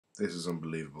This is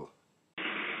unbelievable.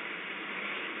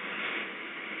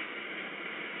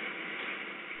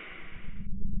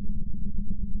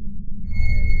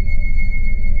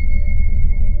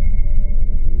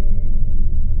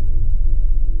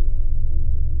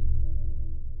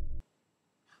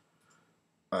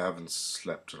 I haven't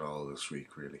slept at all this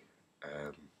week, really.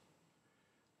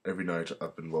 Every night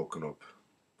I've been woken up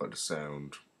by the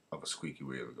sound of a squeaky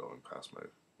wheel going past my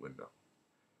window.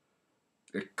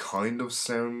 It kind of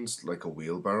sounds like a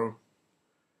wheelbarrow.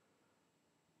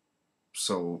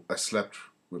 So I slept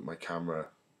with my camera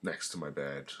next to my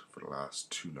bed for the last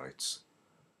 2 nights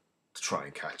to try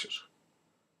and catch it.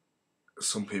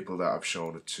 Some people that I've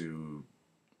shown it to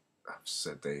have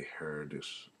said they heard it.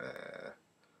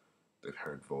 They've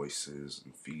heard voices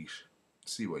and feet.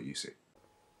 See what you see.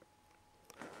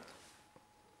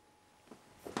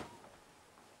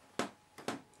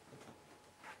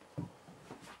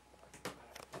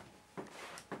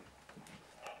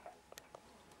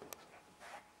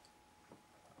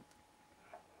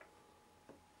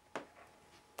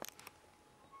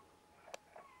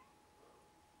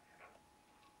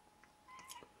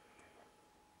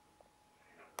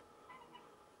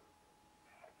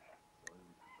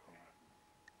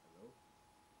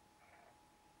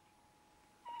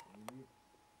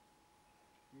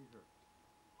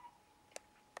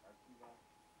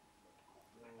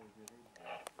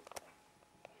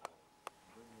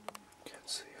 Can't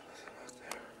see anything out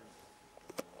there.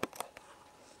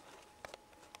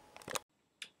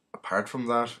 Apart from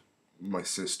that, my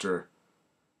sister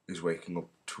is waking up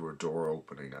to her door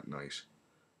opening at night,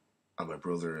 and my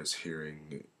brother is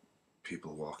hearing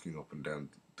people walking up and down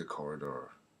the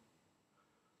corridor.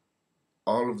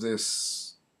 All of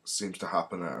this seems to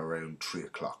happen at around 3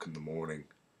 o'clock in the morning.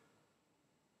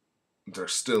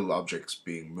 There's still objects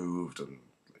being moved and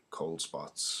like cold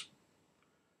spots.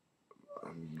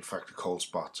 And in fact, the cold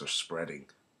spots are spreading.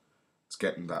 It's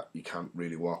getting that you can't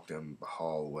really walk down the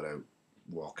hall without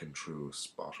walking through a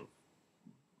spot of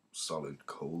solid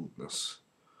coldness.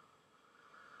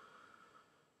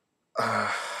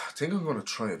 I think I'm going to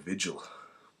try a vigil.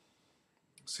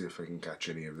 See if I can catch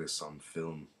any of this on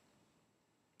film.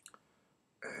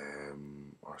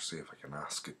 Or see if I can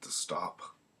ask it to stop.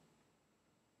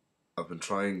 I've been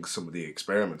trying some of the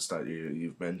experiments that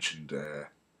you've mentioned.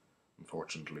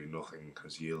 Unfortunately, nothing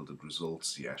has yielded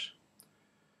results yet.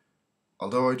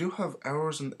 Although I do have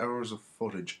hours and hours of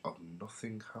footage of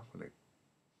nothing happening.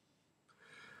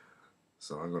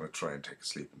 So I'm going to try and take a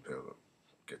sleeping pill and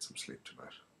get some sleep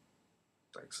tonight.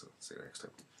 Thanks, see you next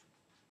time.